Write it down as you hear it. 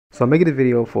So I'm making this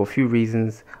video for a few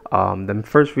reasons. The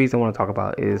first reason I want to talk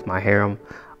about is my harem.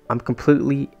 I'm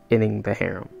completely ending the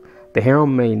harem. The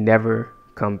harem may never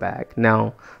come back.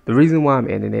 Now, the reason why I'm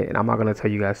ending it, and I'm not going to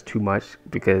tell you guys too much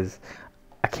because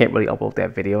I can't really upload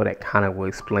that video that kind of will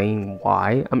explain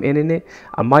why I'm ending it.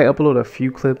 I might upload a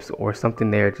few clips or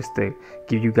something there just to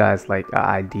give you guys like an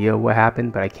idea of what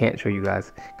happened, but I can't show you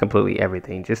guys completely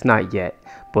everything, just not yet.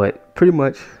 But pretty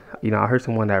much, you know, I heard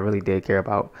someone that I really did care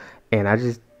about, and I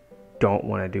just don't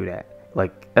want to do that.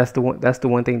 Like that's the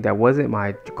one thing that wasn't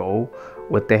my goal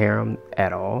with the harem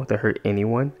at all, to hurt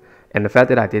anyone. And the fact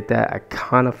that I did that, I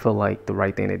kind of feel like the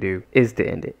right thing to do is to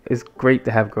end it. It's great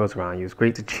to have girls around you. It's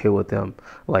great to chill with them.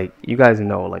 Like, you guys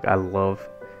know, like, I love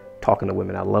talking to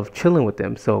women. I love chilling with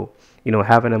them. So, you know,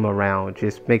 having them around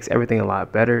just makes everything a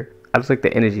lot better. I just like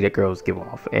the energy that girls give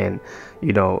off. And,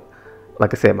 you know,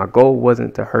 like I said, my goal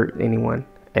wasn't to hurt anyone.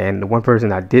 And the one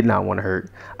person I did not want to hurt,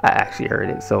 I actually hurt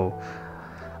it. So,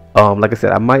 like I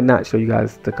said, I might not show you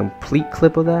guys the complete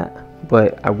clip of that,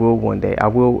 but I will one day. I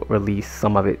will release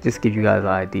some of it, just give you guys an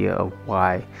idea of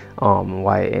why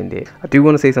it ended. I do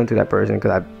want to say something to that person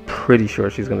because I'm pretty sure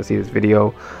she's going to see this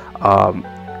video.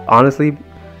 Honestly,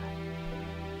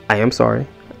 I am sorry.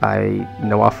 I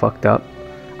know I fucked up.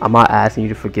 I'm not asking you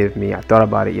to forgive me. I thought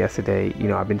about it yesterday. You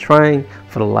know, I've been trying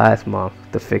for the last month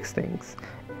to fix things,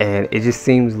 and it just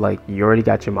seems like you already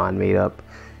got your mind made up.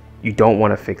 You don't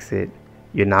want to fix it.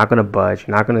 You're not going to budge.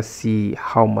 You're not going to see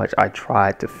how much I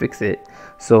tried to fix it.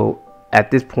 So at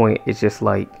this point, it's just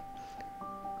like,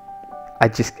 I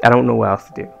don't know what else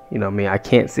to do. You know what I mean? I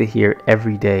can't sit here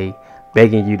every day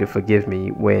begging you to forgive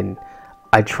me when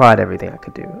I tried everything I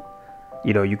could do.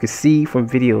 You know, you could see from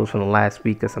videos from the last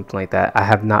week or something like that, I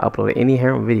have not uploaded any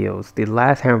harem videos. The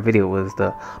last harem video was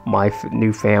the my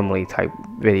new family type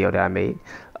video that I made.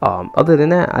 Other than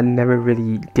that, I never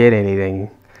really did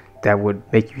anything that would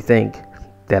make you think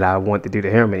that I want to do the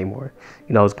harem anymore.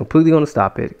 You know, I was completely going to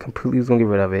stop it, completely was going to get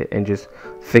rid of it and just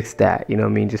fix that. You know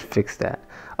what I mean? Just fix that.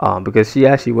 Because she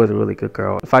actually was a really good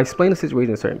girl. If I explain the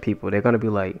situation to certain people, they're going to be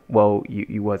like, well,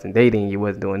 you wasn't dating, you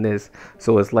wasn't doing this.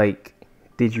 So it's like,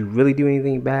 did you really do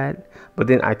anything bad? But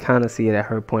then I kind of see it at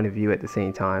her point of view at the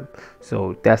same time.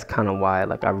 So that's kind of why,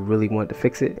 like, I really want to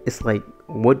fix it. It's like,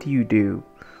 what do you do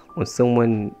when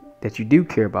someone that you do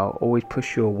care about always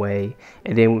push you away,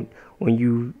 and then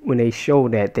when they show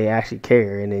that they actually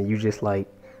care, and then you just like,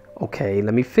 okay,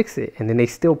 let me fix it, and then they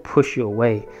still push you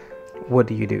away, what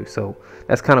do you do? So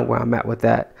that's kind of where I'm at with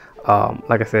that.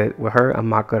 Like I said, with her, I'm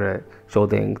not gonna show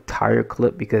the entire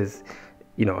clip because,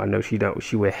 you know, I know she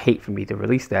would hate for me to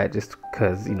release that just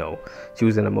because, you know, she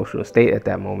was in an emotional state at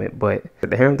that moment. But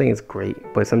the harem thing is great,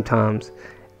 but sometimes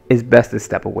it's best to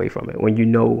step away from it when you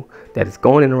know that it's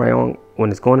going in the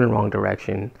wrong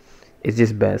direction. It's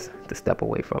just best to step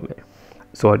away from it.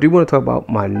 So I do want to talk about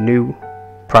my new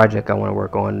project I want to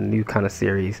work on, a new kind of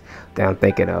series that I'm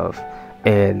thinking of,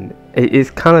 and it's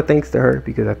kind of thanks to her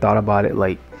because I thought about it.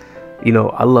 Like, you know,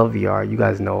 I love VR. You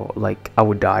guys know, like, I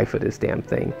would die for this damn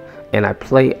thing, and I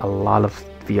play a lot of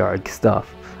VR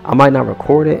stuff. I might not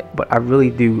record it, but I really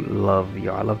do love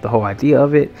VR. I love the whole idea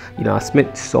of it. You know, I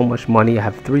spent so much money. I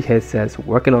have 3 headsets,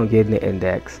 working on getting the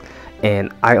index,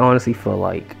 and I honestly feel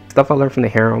like stuff I learned from the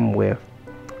harem, with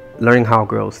learning how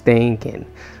girls think and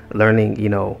learning, you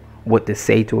know, what to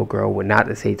say to a girl, what not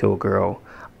to say to a girl.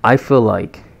 I feel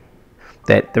like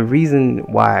that the reason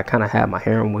why I kind of had my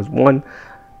harem was, one,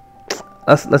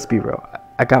 let's be real,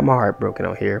 I got my heart broken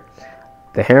out here.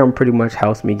 The harem pretty much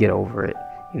helps me get over it.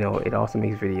 You know, it also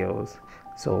makes videos.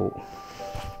 So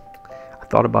I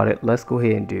thought about it. Let's go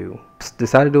ahead and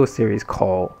decided to do a series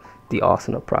called the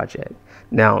Asuna Project.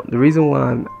 Now, the reason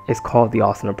why it's called the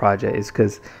Asuna Project is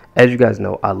because, as you guys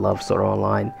know, I love Sword Art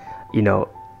Online. You know,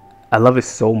 I love it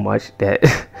so much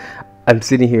that I'm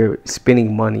sitting here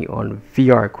spending money on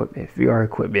VR equipment. VR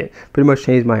equipment pretty much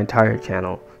changed my entire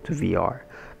channel to VR.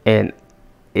 And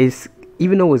it's,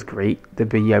 even though it's great to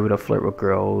be able to flirt with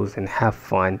girls and have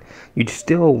fun, you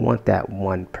still want that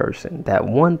one person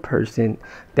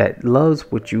that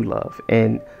loves what you love.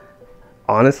 And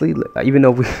honestly, even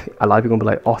though a lot of people gonna be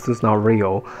like, Austin's not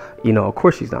real, you know, of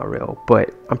course she's not real,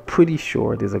 but I'm pretty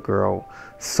sure there's a girl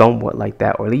somewhat like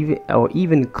that, or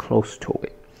even close to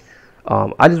it.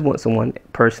 I just want someone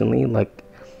personally, like,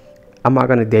 I'm not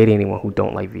gonna date anyone who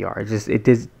don't like VR. It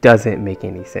just doesn't make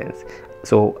any sense.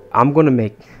 So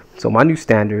my new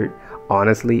standard,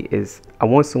 honestly, is I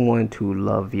want someone to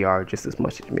love VR just as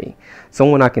much as me.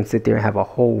 Someone I can sit there and have a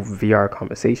whole VR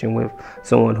conversation with.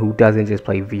 Someone who doesn't just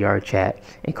play VR chat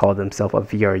and call themselves a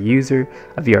VR user,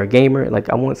 a VR gamer.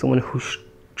 Like, I want someone who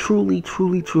truly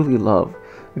love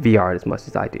VR as much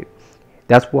as I do.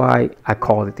 That's why I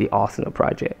called it the Asuna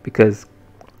Project, because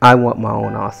I want my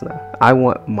own Asuna. I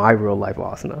want my real life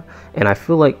Asuna. And I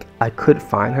feel like I could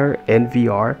find her in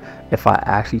VR if I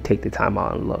actually take the time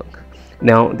out and look.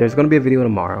 Now, there's going to be a video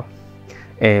tomorrow,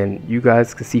 and you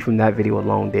guys can see from that video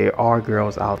alone, there are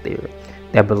girls out there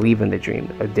that believe in the dream.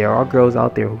 There are girls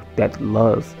out there that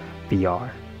loves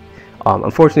VR.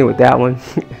 Unfortunately with that one,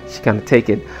 she kind of take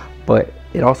it, but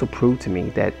it also proved to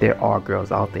me that there are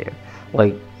girls out there.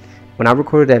 Like, when I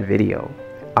recorded that video,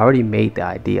 I already made the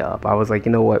idea up. I was like,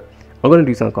 you know what, I'm gonna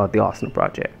do something called the Asuna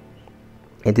Project.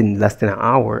 And then less than an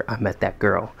hour, I met that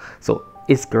girl. So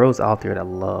it's girls out there that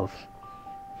love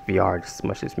VR just as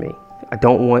much as me. I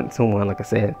don't want someone, like I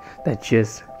said, that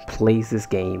just plays this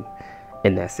game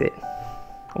and that's it.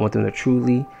 I want them to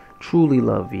truly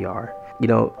love VR. You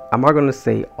know, I'm not gonna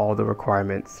say all the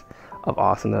requirements of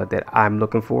Asuna that I'm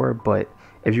looking for, but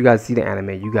if you guys see the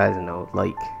anime, you guys know,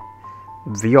 like,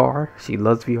 VR, she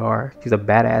loves VR, she's a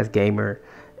badass gamer.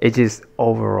 It's just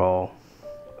overall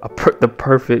the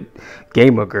perfect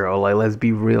gamer girl. Like, let's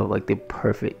be real, like the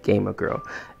perfect gamer girl.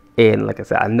 And like I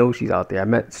said, I know she's out there. I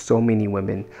met so many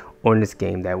women on this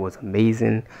game that was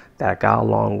amazing, that I got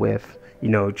along with. You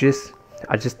know,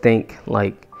 I just think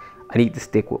like I need to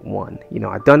stick with one. You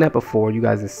know, I've done that before. You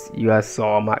guys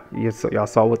saw y'all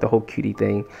saw with the whole cutie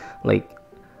thing. Like,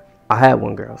 I had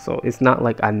one girl, so it's not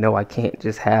like I know I can't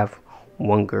just have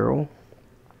one girl.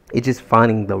 It's just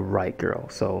finding the right girl.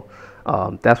 So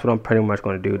that's what I'm pretty much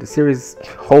going to do. The series,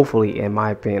 hopefully, in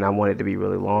my opinion, I want it to be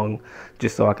really long,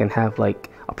 just so I can have like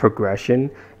a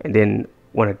progression, and then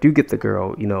when I do get the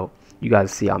girl, you know, you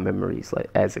guys see our memories like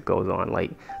as it goes on. Like,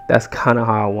 that's kind of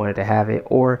how I wanted to have it.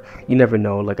 Or you never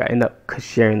know, like I end up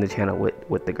sharing the channel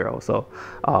with the girl. So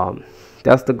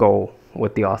that's the goal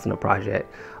with the Asuna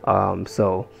Project.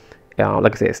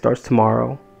 Like I said, it starts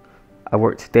tomorrow. I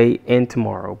work today and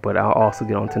tomorrow, but I'll also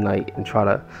get on tonight and try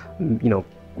to, you know,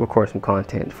 record some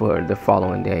content for the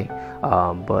following day.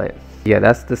 But yeah,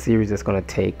 that's the series that's gonna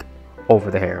take over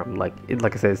the harem. Like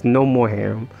I said, it's no more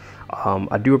harem.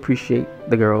 I do appreciate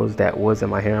the girls that was in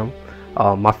my harem.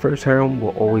 My first harem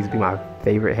will always be my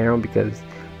favorite harem, because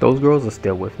those girls are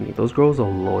still with me. Those girls are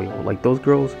loyal. Like, those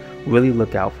girls really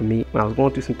look out for me. When I was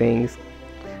going through some things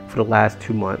for the last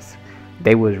 2 months,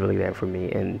 they was really there for me,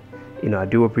 and you know, I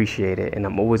do appreciate it, and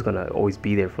I'm always gonna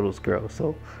be there for those girls.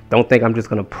 So don't think I'm just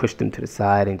gonna push them to the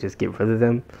side and just get rid of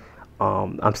them.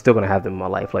 I'm still gonna have them in my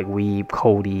life, like Weeb,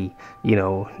 Cody, you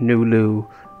know, Nulu,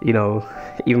 you know,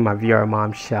 even my VR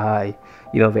mom, Shy.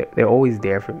 You know, they're always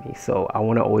there for me. So I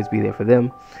want to always be there for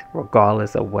them,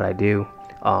 regardless of what I do.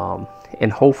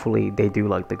 And hopefully they do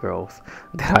like the girls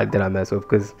that I mess with,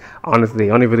 because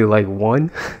honestly, I only really like one,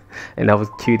 and that was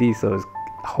Cutie. So it's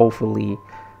hopefully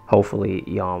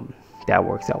that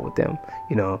works out with them.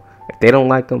 You know, if they don't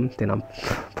like them, then I'm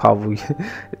probably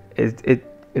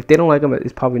if they don't like them,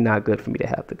 it's probably not good for me to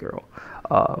have the girl.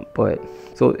 But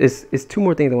so it's two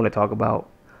more things I want to talk about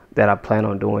that I plan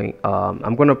on doing.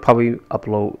 I'm gonna probably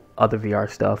upload other VR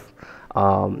stuff.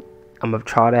 I'm gonna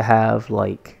try to have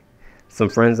like some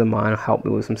friends of mine help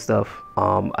me with some stuff.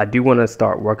 I do want to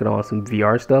start working on some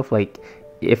VR stuff, like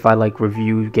if I like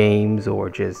review games or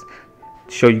just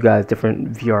show you guys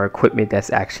different VR equipment that's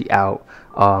actually out.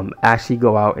 Actually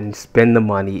go out and spend the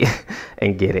money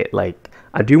and get it. Like,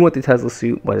 I do want the Tesla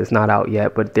suit, but it's not out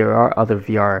yet. But there are other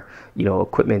VR, you know,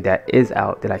 equipment that is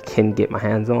out that I can get my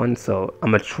hands on. So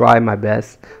I'm gonna try my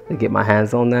best to get my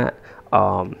hands on that.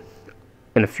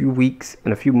 In a few weeks,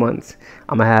 in a few months,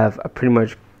 I'm pretty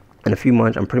much going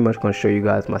to show you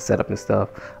guys my setup and stuff.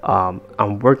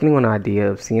 I'm working on an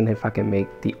idea of seeing if I can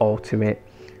make the ultimate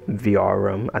VR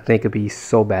room. I think it'd be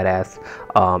so badass.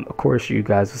 Of course, you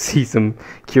guys will see some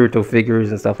Kirito figures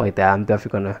and stuff like that. I'm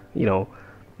definitely gonna, you know,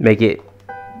 make it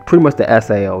pretty much the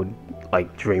SAO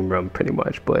like dream room, pretty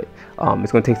much. But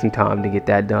it's gonna take some time to get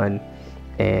that done.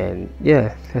 And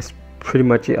yeah, that's pretty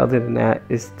much it. Other than that,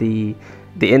 it's the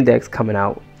index coming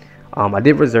out. I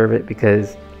did reserve it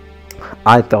because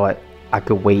I thought I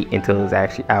could wait until it was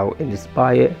actually out and just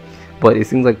buy it, but it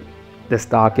seems like it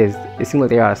seems like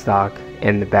they're out of stock,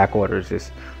 and the back order is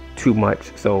just too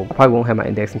much. So I probably won't have my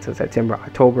index until September,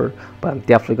 October, but I'm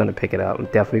definitely going to pick it up. I'm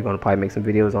definitely going to probably make some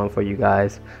videos on for you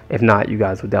guys. If not, you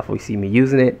guys will definitely see me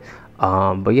using it.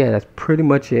 But yeah, that's pretty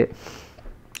much it.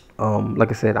 Like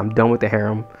I said, I'm done with the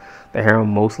harem. The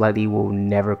harem most likely will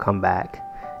never come back,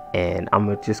 and I'm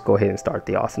gonna just go ahead and start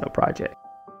the Asuna Project.